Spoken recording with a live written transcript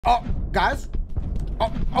Oh, guys.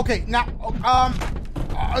 Oh, okay, now,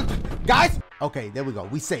 guys. Okay, there we go.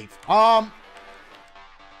 We safe. What?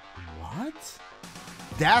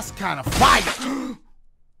 That's kind of fire.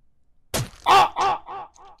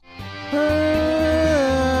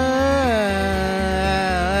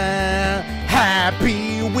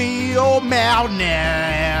 Happy Wheel Madness.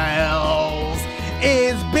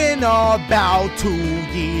 It's been about 2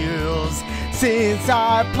 years since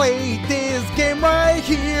I played this game right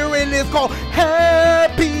here, and it's called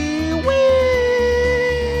Happy Wheels.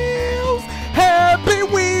 Happy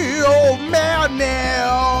Wheel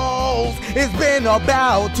Madness. It's been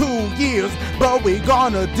about 2 years, but we're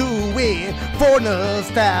gonna do it for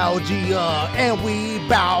nostalgia, and we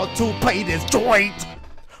about to play this joint.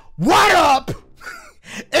 What up?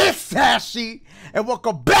 It's Dashie, and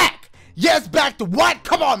welcome back. Yes, back to what?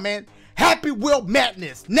 Come on, man. Happy Wheel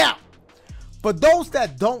Madness. Now, for those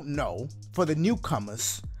that don't know, for the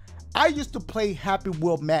newcomers, I used to play Happy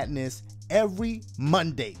Wheel Madness every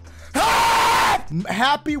Monday.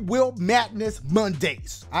 Happy Wheel Madness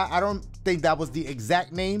Mondays. I don't think that was the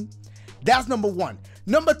exact name. That's number one.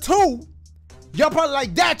 Number two, y'all probably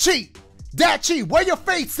like, Dashie, where your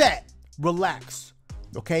face at? Relax,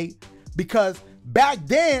 okay? Because back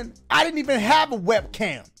then, I didn't even have a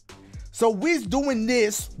webcam. So we's doing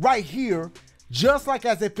this right here just like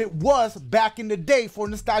as if it was back in the day for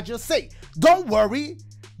nostalgia's sake. Don't worry,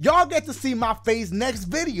 y'all get to see my face next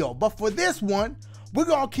video, but for this one, we're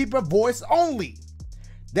gonna keep it voice only.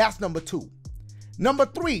 That's number two. Number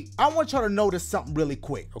three, I want y'all to notice something really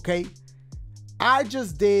quick, okay? I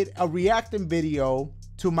just did a reacting video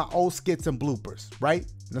to my old skits and bloopers, right?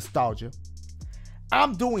 Nostalgia.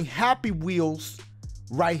 I'm doing Happy Wheels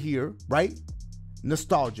right here, right?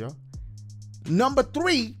 Nostalgia. Number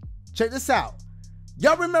three, check this out.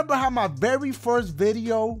 Y'all remember how my very first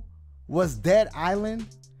video was Dead Island?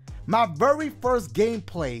 My very first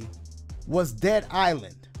gameplay was Dead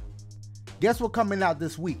Island. Guess what's coming out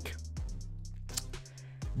this week?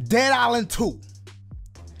 Dead Island 2.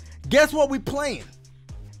 Guess what we playing?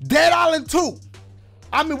 Dead Island 2.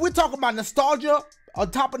 I mean, we're talking about nostalgia on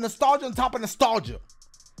top of nostalgia on top of nostalgia.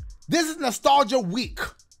 This is nostalgia week.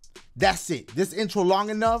 That's it. This intro long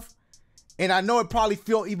enough. And I know it probably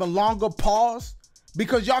feel even longer pause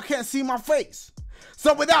because y'all can't see my face.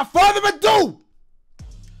 So without further ado,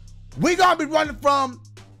 we gonna be running from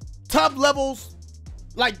top levels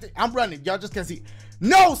like I'm running. Y'all just can't see.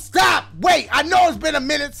 No, stop. Wait, I know it's been a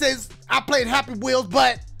minute since I played Happy Wheels,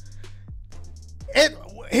 but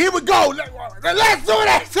here we go. Let's do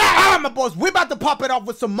this. All right, my boys, we're about to pop it off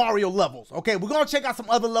with some Mario levels. Okay, we're gonna check out some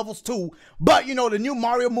other levels too. But you know, the new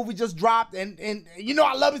Mario movie just dropped, and you know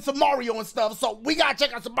I love it some Mario and stuff. So we gotta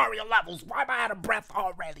check out some Mario levels. Why am I out of breath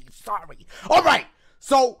already? Sorry. All right,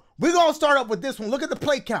 so we're gonna start up with this one. Look at the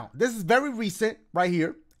play count. This is very recent, right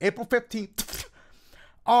here, April 15th.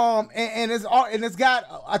 And it's got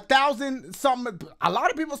 1,000 something. A lot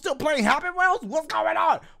of people still playing Happy Wheels. What's going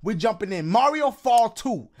on? We're jumping in Mario Fall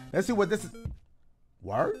 2. Let's see what this is.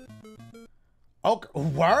 Word? Okay,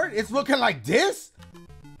 word? It's looking like this?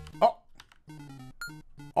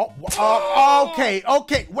 Okay.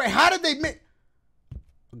 Wait, how did they make?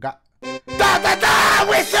 Got we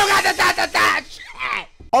still got the shit.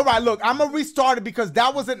 All right, look, I'm gonna restart it because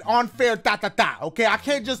that was an unfair okay? I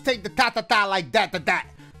can't just take the like that.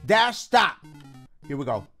 Dash, stop. Here we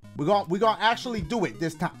go. We're gonna actually do it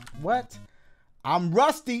this time. What? I'm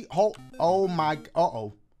rusty. Oh my,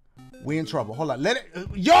 we in trouble. Hold on, let it,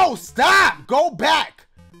 yo, stop, go back.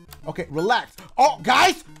 Okay, relax. Oh,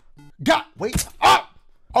 guys, wait, up.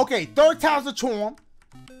 Okay, third time's the charm.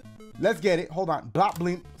 Let's get it, hold on. Blop,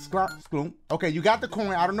 blink, skloom. Okay, you got the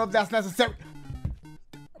coin. I don't know if that's necessary.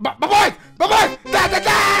 My boy, shit,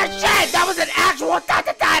 that was an actual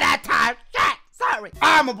that time, shit, sorry.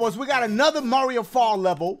 All right, my boys, we got another Mario Fall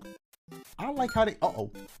level. I don't like how they,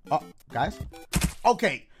 guys.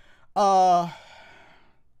 Okay, so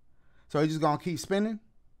you're just gonna keep spinning?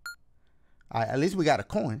 All right, at least we got a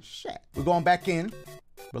coin, shit. We're going back in,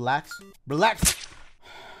 relax.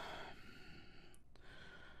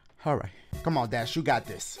 All right, come on, Dash, you got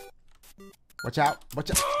this. Watch out.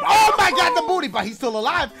 Oh my God, the booty, but he's still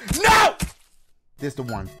alive. No! This the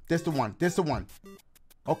one.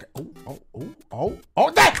 Okay.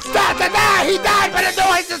 That! He died, but it's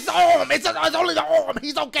just the arm. It's only the arm.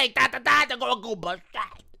 He's okay. They're gonna go, but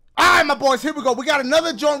all right, my boys, here we go. We got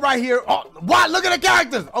another joint right here. Oh, what? Look at the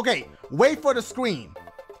characters. Okay, wait for the screen.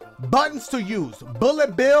 Buttons to use.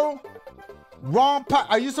 Bullet bill. Wrong part.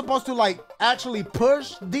 Are you supposed to like actually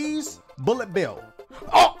push these? Bullet bill.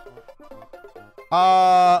 Oh!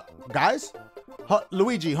 Guys,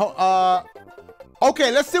 Luigi,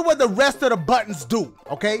 Okay, let's see what the rest of the buttons do,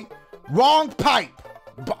 okay? Wrong pipe.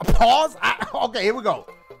 Pause. Okay, here we go.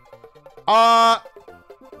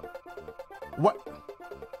 What?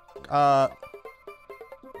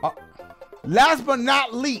 Last but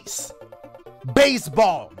not least,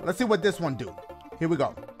 baseball. Let's see what this one do. Here we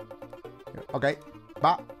go. Okay.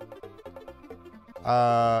 Bop.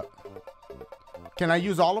 Can I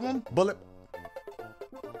use all of them? Bullet.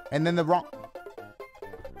 And then the wrong.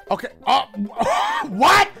 Okay.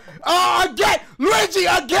 What? Again. Luigi,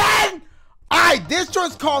 again? Alright, this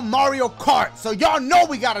joint's called Mario Kart. So y'all know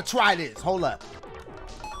we gotta try this. Hold up.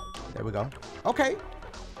 There we go. Okay.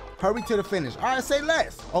 Hurry to the finish. Alright, say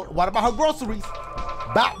less. Oh, what about her groceries?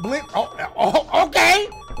 Bop, blip. Oh, okay.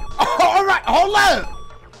 Alright, hold up.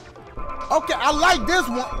 Okay, I like this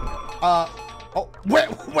one.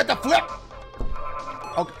 With the flip.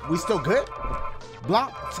 Okay, we still good?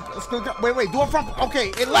 Blanc. Still good. Wait, do it from. Okay,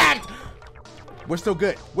 it lagged. We're still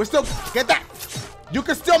good. We're still. Get that. You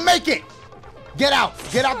can still make it. Get out.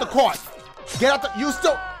 Get out the court. Get out the. You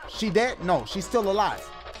still. She dead? No, she's still alive.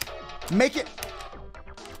 Make it.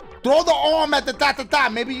 Throw the arm at the ta-ta-ta.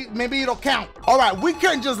 Maybe it'll count. All right, we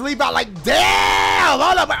couldn't just leave out like, damn.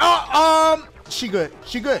 Hold up. She good.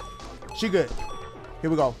 She good. She good. Here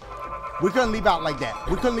we go. We couldn't leave out like that.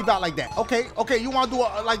 We couldn't leave out like that. Okay. You want to do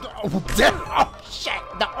a, like, oh, damn. Oh, shit.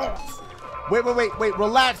 The arms. Wait.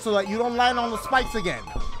 Relax so that you don't land on the spikes again.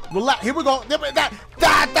 Relax. Here we go. Dribble.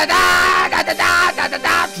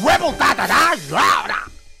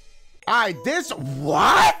 All right, this,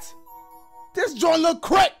 what? This joint look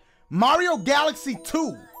quick. Mario Galaxy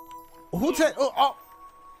 2. Who said,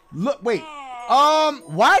 look, wait.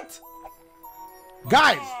 What?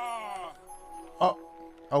 Guys.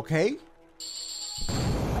 Okay.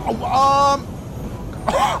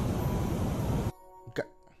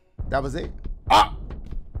 That was it.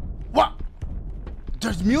 What?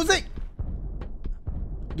 There's music?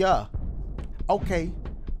 Yeah. Okay.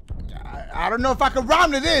 I don't know if I can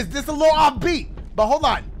rhyme to this. This is a little offbeat. But hold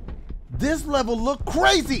on. This level look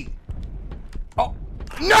crazy. Oh,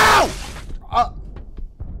 no!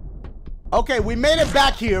 Okay, we made it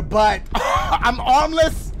back here, but I'm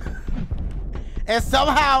armless. And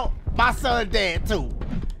somehow my son dead too.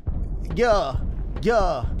 Yeah.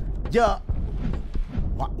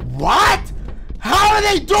 What? How are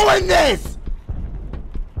they doing this?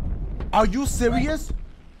 Are you serious?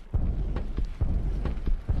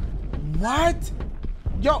 What?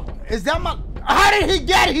 Yo, is that my... How did he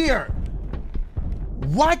get here?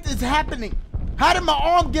 What is happening? How did my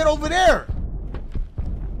arm get over there?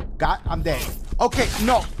 God, I'm dead. Okay,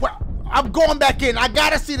 no. Well, I'm going back in. I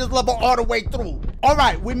gotta see this level all the way through. All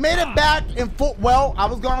right, we made it back in full. Well, I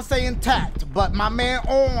was gonna say intact, but my man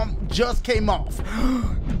arm just came off.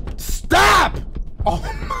 Stop! Oh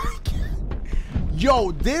my God.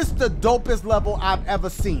 Yo, this the dopest level I've ever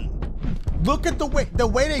seen. Look at the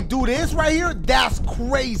way they do this right here. That's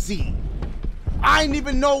crazy. I didn't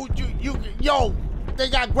even know yo, they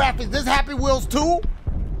got graphics. This Happy Wheels 2?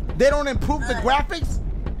 They don't improve the graphics?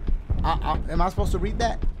 Am I supposed to read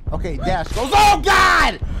that? Okay, dash goes. Oh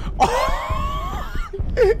God! Oh.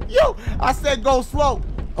 Yo, I said go slow.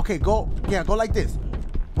 Okay, go. Yeah, go like this.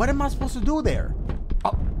 What am I supposed to do there?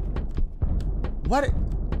 What?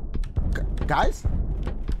 Guys?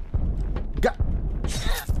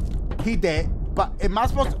 He dead. But am I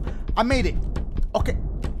supposed to? I made it. Okay,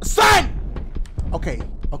 son. Okay.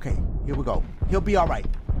 Here we go. He'll be all right.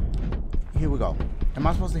 Here we go. Am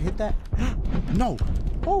I supposed to hit that? No.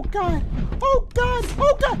 Oh God. Oh God.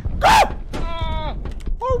 Oh God. Go!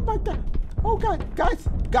 Oh my God. Oh God. Guys.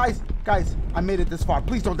 I made it this far.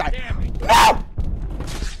 Please don't die. No!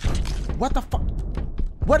 What the fuck?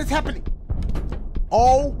 What is happening?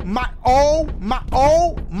 Oh my.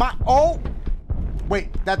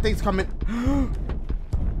 Wait, that thing's coming.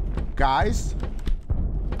 Guys.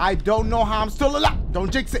 I don't know how I'm still alive. Don't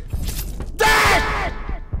jinx it. Dang!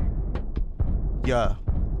 Yeah.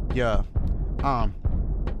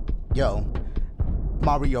 Yo,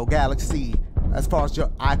 Mario Galaxy, as far as your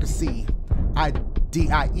eye can see,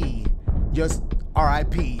 I-D-I-E, just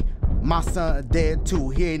R.I.P. My son dead too.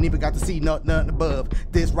 He ain't even got to see nothing above.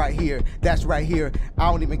 This right here, that's right here. I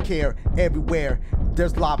don't even care. Everywhere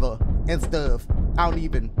there's lava and stuff. I don't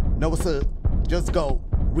even know what's up. Just go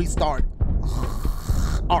restart.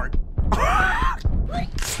 Art.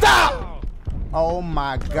 Stop! Oh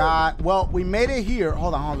my God. Well, we made it here.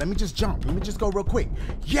 Hold on. Let me just jump. Let me just go real quick.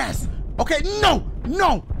 Yes. Okay. No.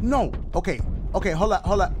 Okay. Hold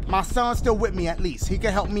up. My son's still with me at least. He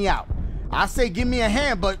can help me out. I say give me a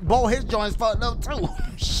hand, but both his joints fucked up too.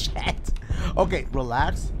 Shit. Okay.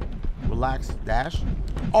 Relax. Dash.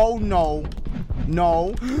 Oh no.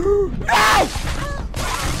 No. No!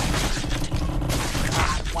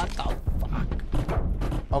 What the fuck?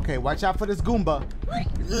 Okay, watch out for this Goomba.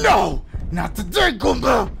 No! Not today,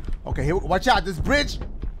 Goomba! Okay, here, watch out, this bridge.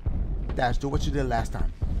 Dash, do what you did last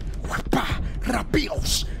time.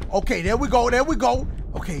 Okay, there we go, there we go.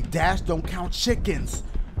 Okay, Dash, don't count chickens.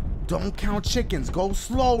 Don't count chickens. Go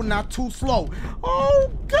slow, not too slow.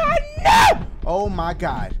 Oh, God, no! Oh, my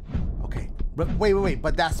God. Okay, but wait.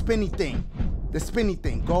 But that spinny thing. The spinny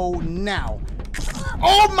thing. Go now.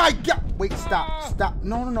 Oh, my God. Wait, stop.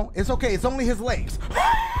 No. It's okay. It's only his legs.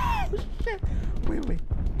 Shit. Wait.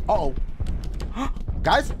 Uh-oh.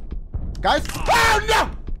 Guys. Oh, no!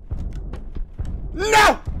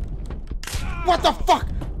 No! What the fuck?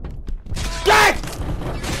 Guys!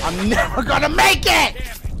 I'm never gonna make it!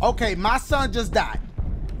 Okay, my son just died.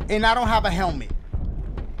 And I don't have a helmet.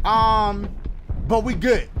 But we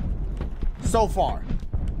good. So far.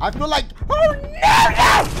 I feel like, oh no!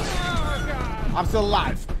 I'm still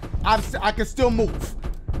alive. I can still move.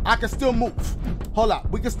 Hold up,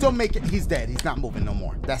 we can still make it. He's dead, he's not moving no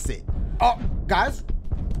more. That's it. Oh, guys.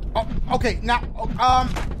 Oh, okay, now,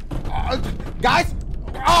 guys.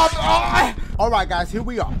 All right, guys, here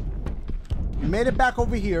we are. We made it back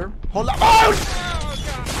over here. Hold up. Oh!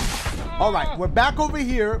 All right, we're back over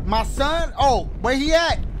here. My son, oh, where he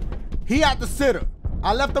at? He at the sitter.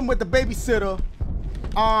 I left him with the babysitter.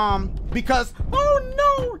 Because,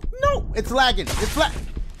 oh no, it's lagging.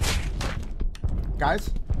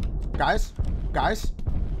 Guys,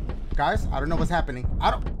 I don't know what's happening.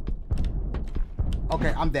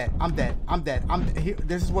 Okay, I'm dead. Here,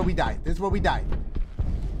 this is where we died.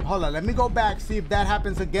 Hold on, let me go back, see if that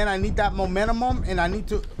happens again. I need that momentum, and I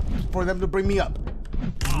need for them to bring me up.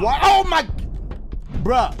 What? Oh my,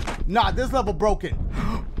 bruh. Nah, this level broken.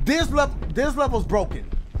 This level's broken.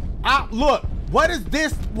 Look, what is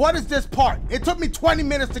this part? It took me 20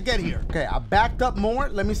 minutes to get here. Okay, I backed up more.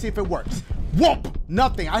 Let me see if it works. Whoop,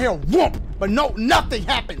 nothing. I hear whoop, but no, nothing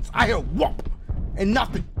happens. I hear whoop, and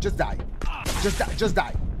nothing. Just die.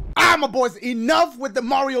 My boys, enough with the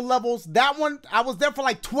Mario levels. That one, I was there for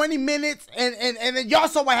like 20 minutes, and then y'all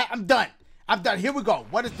saw what happened. I'm done. Here we go.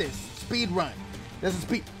 What is this? Speed run. This is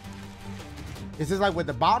speed. Is this like with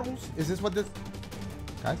the bottles? Is this what this?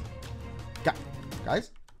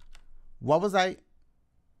 Guys, what was I?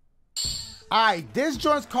 Alright, this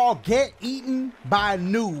joint's called Get Eaten by a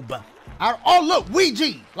Noob. Oh look,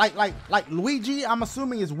 Ouija. Like Luigi, I'm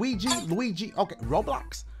assuming is Ouija. Luigi. Okay,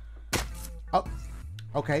 Roblox. Oh,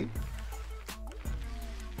 okay.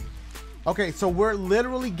 Okay, so we're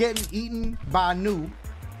literally getting eaten by a noob.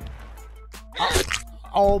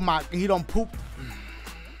 Oh my, he don't poop.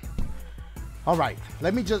 All right,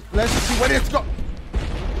 let's just see where this go.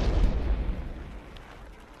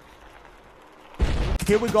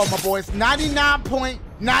 Here we go, my boys.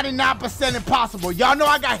 99.99% impossible. Y'all know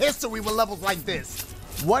I got history with levels like this.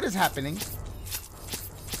 What is happening?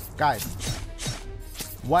 Guys,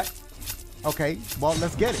 what? Okay, well,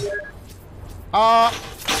 let's get it. No, wait,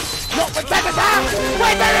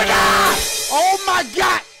 oh my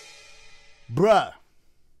God! Bruh.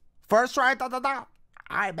 First try,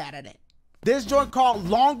 I'm bad at it. This joint called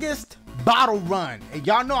Longest Bottle Run. And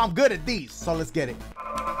y'all know I'm good at these, so let's get it.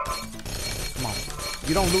 Come on.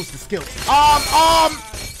 You don't lose the skills.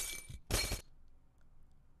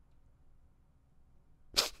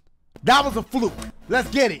 That was a fluke. Let's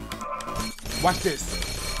get it. Watch this.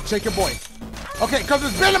 Shake your boy. Okay, because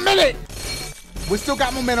it's been a minute. We still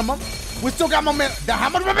got momentum. How much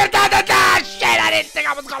momentum? Shit, I didn't think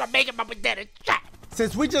I was going to make it, but we did it. Shit.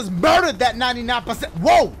 Since we just murdered that 99%.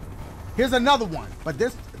 Whoa. Here's another one. But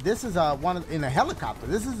this is one in a helicopter.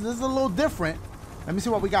 This is a little different. Let me see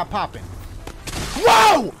what we got popping.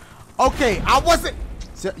 Whoa. Okay, I wasn't.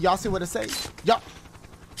 Y'all see what it says? Y'all.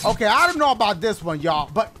 Okay, I don't know about this one, y'all,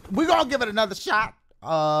 but we're going to give it another shot.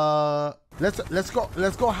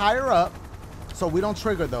 Let's go higher up so we don't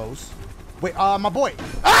trigger those. Wait, my boy.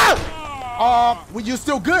 Ah! Well, you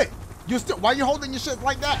still good. Why you holding your shit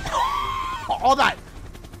like that? Hold on.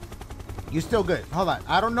 You still good. Hold on.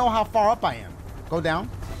 I don't know how far up I am. Go down.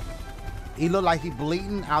 He look like he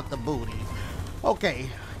bleeding out the booty. Okay.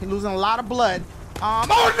 He losing a lot of blood. Oh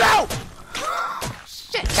no!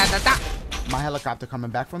 Shit. My helicopter coming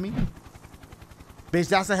back for me. Bitch,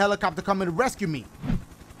 that's a helicopter coming to rescue me.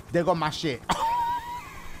 There go my shit.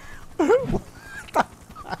 Alright,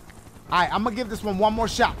 I'm gonna give this one more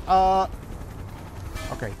shot.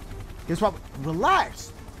 Okay. Here's what.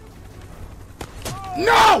 Relax.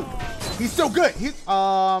 No! He's still good.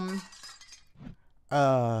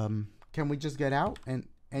 Can we just get out and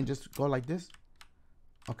just go like this?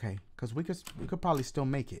 Okay, because we could probably still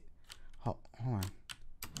make it. hold on.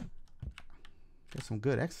 Get some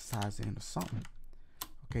good exercise in or something.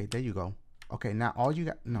 Okay, there you go. Okay, now all you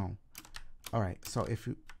got, no. All right, so if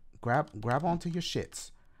you grab onto your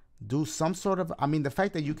shits, do some sort of, I mean, the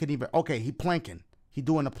fact that you can even, okay, he planking. He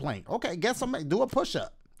doing a plank. Okay, get some, do a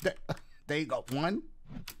push-up. There you go. 1,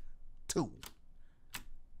 2,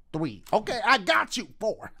 3. Okay, I got you.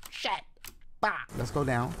 4. Shit. 5. Let's go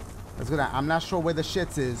down. Let's go down. I'm not sure where the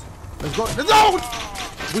shits is. Let's go. Let's go.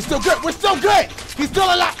 We're still good. We're still good. He's still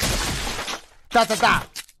alive. Da da da.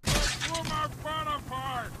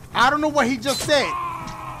 I don't know what he just said,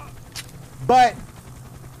 but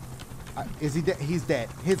is he dead? He's dead.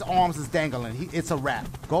 His arms is dangling. It's a wrap.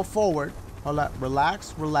 Go forward. Hold up.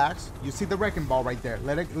 Relax. Relax. You see the wrecking ball right there.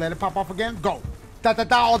 Let it pop off again. Go. Da da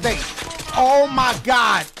da all day. Oh my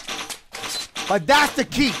God. But that's the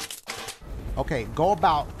key. Okay, go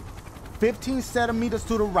about 15 centimeters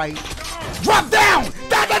to the right. Drop down!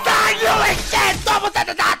 Da da da! You ain't shit! Double da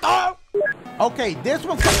da da! Okay, this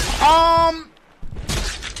one.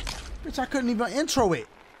 Bitch, I couldn't even intro it.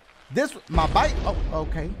 This, my bike. Oh,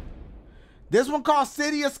 okay. This one called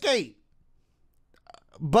City Escape.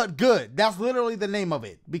 But good. That's literally the name of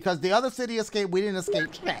it. Because the other City Escape, we didn't escape.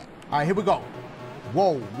 All right, here we go.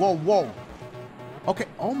 Whoa, whoa, whoa. Okay.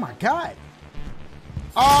 Oh my God.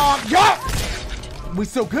 Yo! We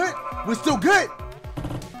still good? We still good?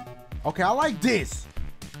 Okay, I like this.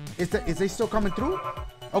 Is they still coming through?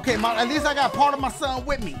 Okay, at least I got part of my son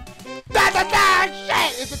with me. Da da da!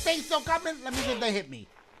 Shit! Is the thing still coming? Let me see if they hit me.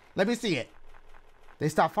 Let me see it. They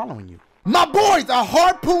stop following you. My boys, a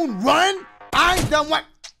harpoon run? I ain't done what?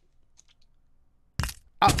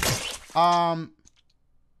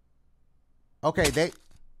 Okay, they.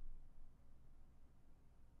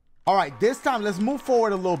 All right, this time let's move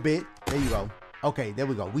forward a little bit. There you go. Okay, there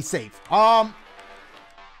we go. We safe. What?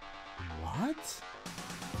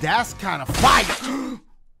 That's kind of fire.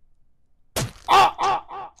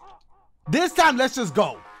 This time, let's just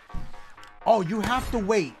go. Oh, you have to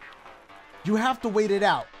wait. You have to wait it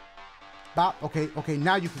out. Bob, okay,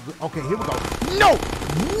 now you can go. Okay, here we go. No!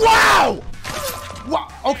 Wow! Wow.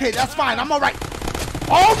 Okay, that's fine. I'm all right.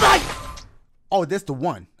 All right. Oh, this the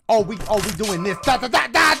one. Oh, we doing this. Da da da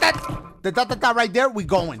da da. The da da da right there. We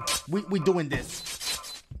going. We doing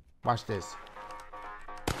this. Watch this.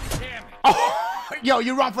 Damn it. Oh, yo,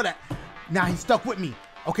 you run for that. Now he's stuck with me.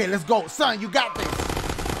 Okay, let's go, son. You got this.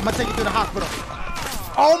 I'm gonna take you to the hospital.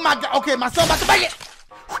 Oh my God. Okay, my son about to make it.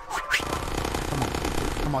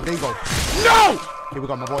 Come on. There you go. No. Here we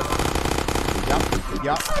go, my boy.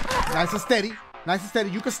 Yup. Nice and steady. Nice and steady.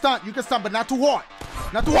 You can stunt, but not too hard.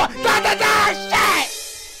 Not too hard. Da da da. Shit.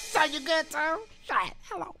 So you good, Tom? Shit.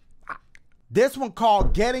 Hello. This one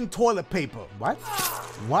called getting toilet paper. What?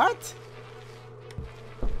 What?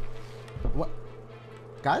 What?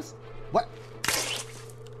 Guys? What?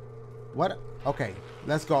 What? Okay,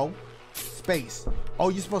 let's go. Space. Oh,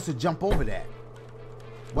 you're supposed to jump over that.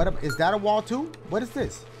 What? Is that a wall too? What is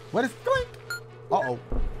this? What is? Uh-oh.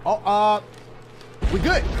 Oh, we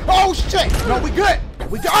good. Oh, shit. No, we good.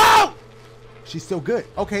 We good. Oh! She's still good.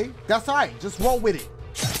 Okay, that's all right. Just roll with it.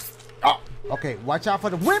 Oh, okay. Watch out for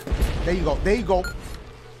the whip. There you go. There you go.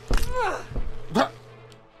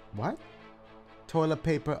 What? Toilet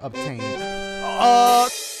paper obtained.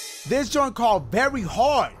 This joint called very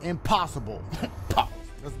hard impossible.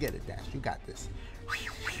 Let's get it, Dash. You got this.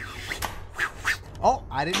 Oh,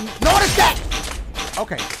 I didn't notice that.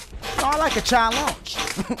 Okay. Oh, I like a challenge.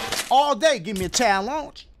 All day, give me a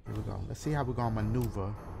challenge. Here we go. Let's see how we're gonna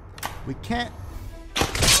maneuver. We can't.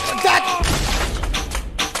 That.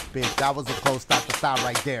 Bitch, that was a close stop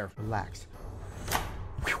right there. Relax.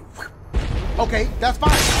 Okay, that's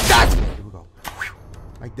fine. That's. Here we go.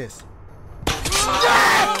 Like this.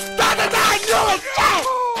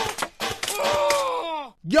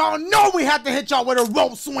 Y'all know we have to hit y'all with a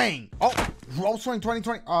rope swing. Oh, rope swing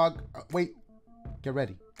 2020. Wait. Get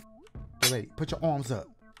ready. Get ready. Put your arms up.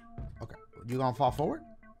 Okay. You gonna fall forward?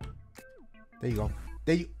 There you go.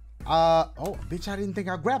 There you. Oh, bitch, I didn't think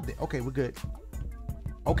I grabbed it. Okay, we're good.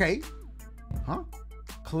 Okay. Huh?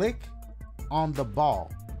 Click on the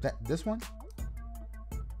ball. This one?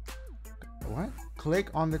 What?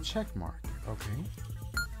 Click on the check mark. Okay.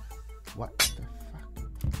 What the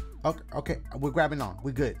fuck? Okay, we're grabbing on.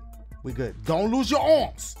 We're good. We're good. Don't lose your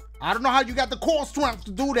arms. I don't know how you got the core strength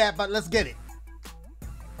to do that, but let's get it.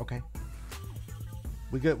 Okay.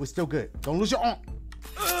 We good. We're still good. Don't lose your arm.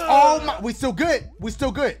 Oh my, we still good. We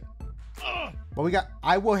still good. But we got,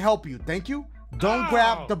 I will help you. Thank you. Don't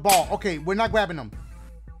grab the ball. Okay, we're not grabbing them.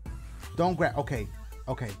 Don't grab. Okay.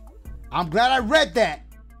 Okay. I'm glad I read that.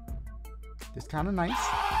 It's kind of nice.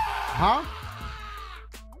 Huh?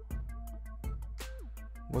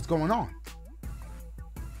 What's going on?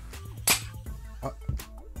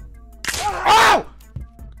 Oh!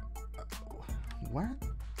 What?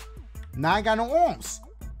 Now I ain't got no arms.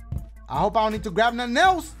 I hope I don't need to grab nothing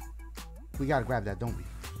else. We gotta grab that, don't we?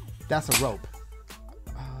 That's a rope.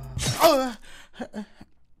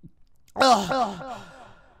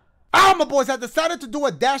 My boys, I decided to do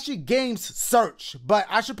a DashieGames search, but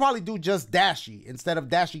I should probably do just Dashie instead of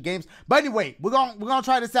DashieGames. But anyway, we're gonna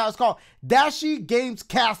try this out. It's called DashieGames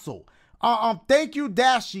Castle. Thank you,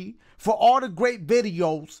 Dashie, for all the great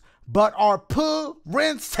videos. But our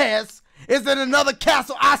princess is in another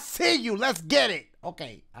castle. I see you. Let's get it.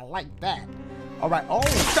 Okay, I like that. All right. Oh,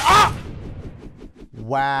 ah!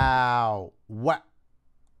 Wow. What?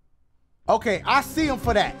 Okay, I see him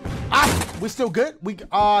for that. We still good? He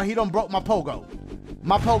done broke my pogo.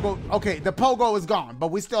 My pogo. Okay, the pogo is gone,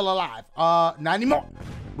 but we still alive. Not anymore.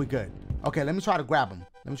 We good. Okay, let me try to grab him.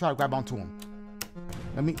 Let me try to grab onto him.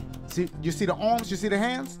 Let me see. You see the arms? You see the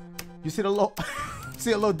hands? You see the little,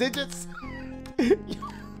 see the little digits?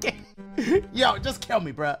 Yo, just kill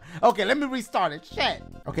me, bruh. Okay, let me restart it. Shit.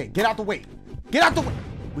 Okay, get out the way. Get out the way.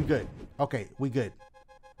 We good. Okay, we good.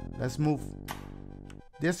 Let's move.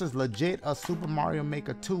 This is legit a Super Mario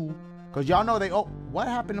Maker 2. Because y'all know they... Oh, what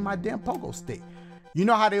happened to my damn pogo stick? You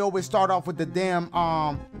know how they always start off with the damn...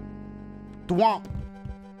 Thwomp.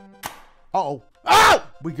 Uh-oh. Oh!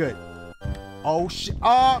 We good. Oh, shit.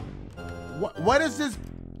 What is this?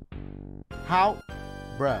 How?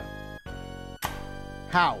 Bruh.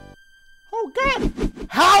 How? Oh, God.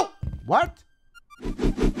 How? What?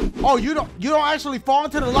 Oh, you don't actually fall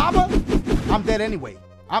into the lava? I'm dead anyway.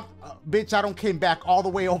 Bitch, I don't came back all the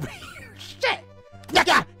way over here. Shit. Yeah.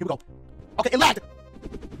 Here we go. Okay, it lagged.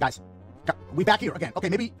 Guys, we back here again. Okay,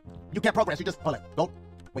 maybe you can't progress. You just hold it. Go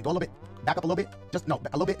a little bit. Back up a little bit. Just no,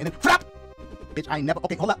 back a little bit, and then flap. Bitch, I ain't never.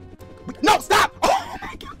 Okay, hold up. No, stop. Oh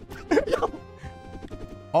my God. Yo.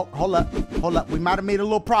 Oh, hold up. We might have made a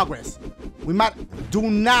little progress. We might. Do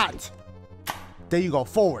not. There you go.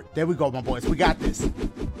 Forward. There we go, my boys. We got this.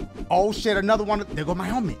 Oh shit, another one. There go my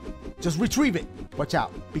helmet. Just retrieve it. Watch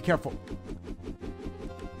out. Be careful.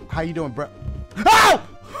 How you doing, bro? Oh!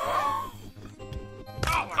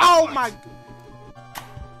 Oh my.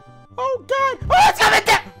 Oh God. Oh, it's coming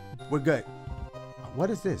down. We're good. What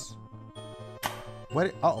is this?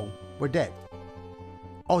 What? Uh-oh. We're dead.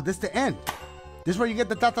 Oh, this is the end. This is where you get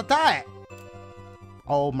the ta-ta-ta at.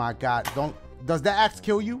 Oh my God. Does that axe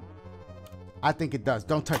kill you? I think it does.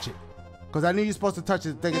 Don't touch it. Because I knew you're supposed to touch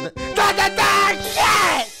it. Ta-ta-ta!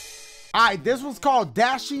 Shit! Alright, this was called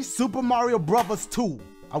Dashie Super Mario Brothers 2.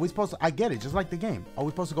 Are we supposed to? I get it, just like the game. Are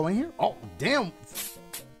we supposed to go in here? Oh, damn.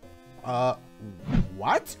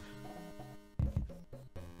 What?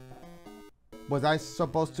 Was I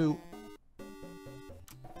supposed to?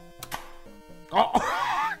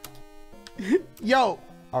 Oh. Yo.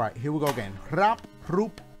 Alright, here we go again. Rap,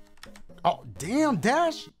 roop. Oh, damn,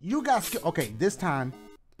 Dash. You got skill. Okay, this time,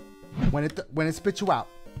 when it spits you out,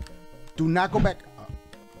 do not go back.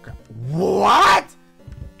 Okay. What?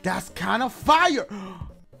 That's kind of fire.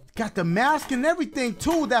 Got the mask and everything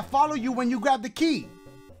too that follow you when you grab the key.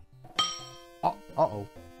 Uh-oh.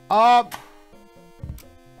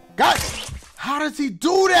 Guys, how does he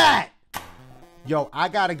do that? Yo, I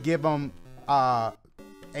gotta give him A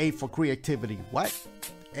for creativity. What?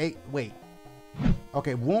 A, wait.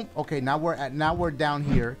 Okay, whoop. Okay, now we're down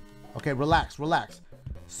here. Okay, relax.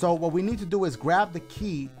 So what we need to do is grab the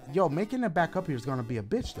key. Yo, making it back up here is gonna be a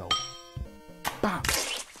bitch though. Bam.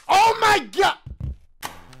 Oh my God!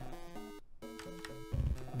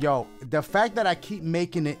 Yo, the fact that I keep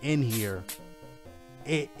making it in here,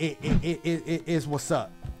 it is what's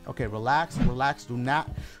up. Okay, relax.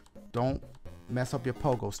 Don't mess up your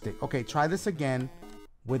pogo stick. Okay, try this again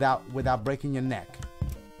without breaking your neck.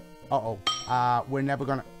 Uh-oh. We're never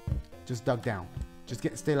gonna. Just duck down.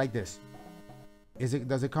 Just stay like this.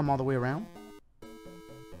 Does it come all the way around?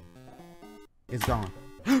 It's gone.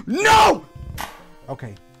 No!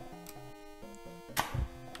 Okay.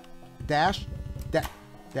 Dash.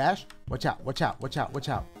 Dash. Watch out.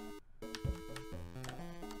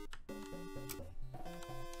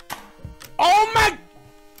 Oh my!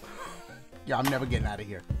 Yeah, I'm never getting out of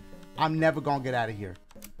here. I'm never gonna get out of here.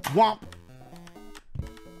 Womp.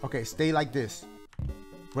 Okay, stay like this.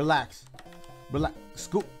 Relax.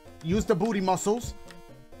 Scoop. Use the booty muscles.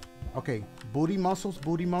 Okay, booty muscles.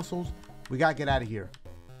 We gotta get out of here.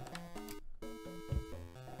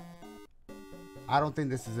 I don't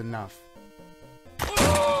think this is enough.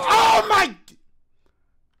 Oh my!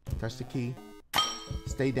 Touch the key.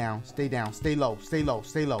 Stay down. Stay low.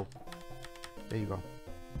 There you go.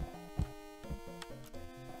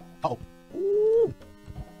 Oh. Ooh.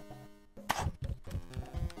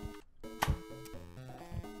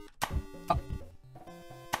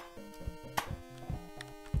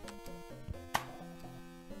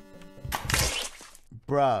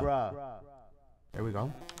 Bruh. There we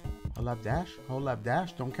go. Hold up, Dash. Hold up,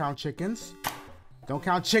 Dash. Don't count chickens. Don't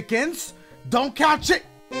count chickens. Don't count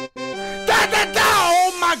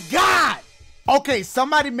Oh my God. Okay,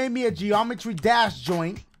 somebody made me a geometry dash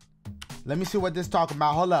joint. Let me see what this talking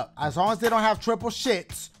about. Hold up. As long as they don't have triple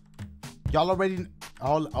shits. Y'all already...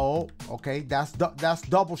 Oh, okay. That's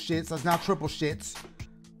double shits. That's not triple shits.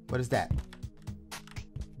 What is that?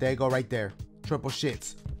 There you go right there. Triple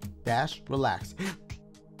shits. Dash. Relax.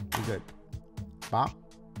 We good. Bop.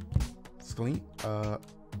 Clean.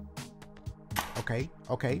 Okay.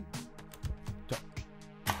 Okay.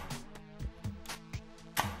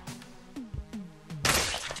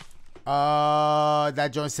 That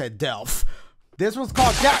joint said Delph. This was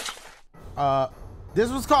called this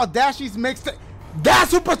was called Dashie's mixtape.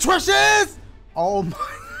 That's who Patricia is? Oh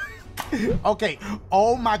my. Okay.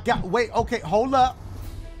 Oh my God. Wait. Okay. Hold up.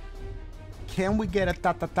 Can we get a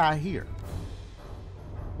ta-ta-ta here?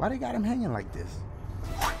 Why they got him hanging like this?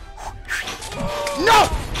 No!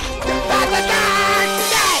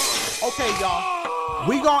 Okay, y'all.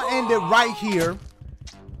 We gonna end it right here.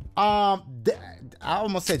 I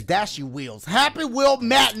almost said Dashie Wheels. Happy Wheel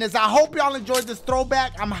Madness. I hope y'all enjoyed this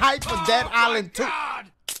throwback. I'm hyped for Dead Island 2.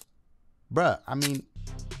 Bruh, I mean,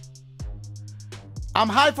 I'm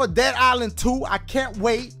hyped for Dead Island 2. I can't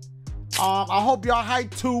wait. I hope y'all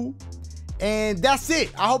hyped too. And that's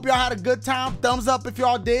it. I hope y'all had a good time. Thumbs up if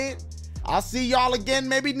y'all did. I'll see y'all again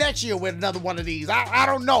maybe next year with another one of these. I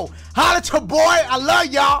don't know. Holla at your boy. I love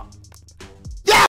y'all.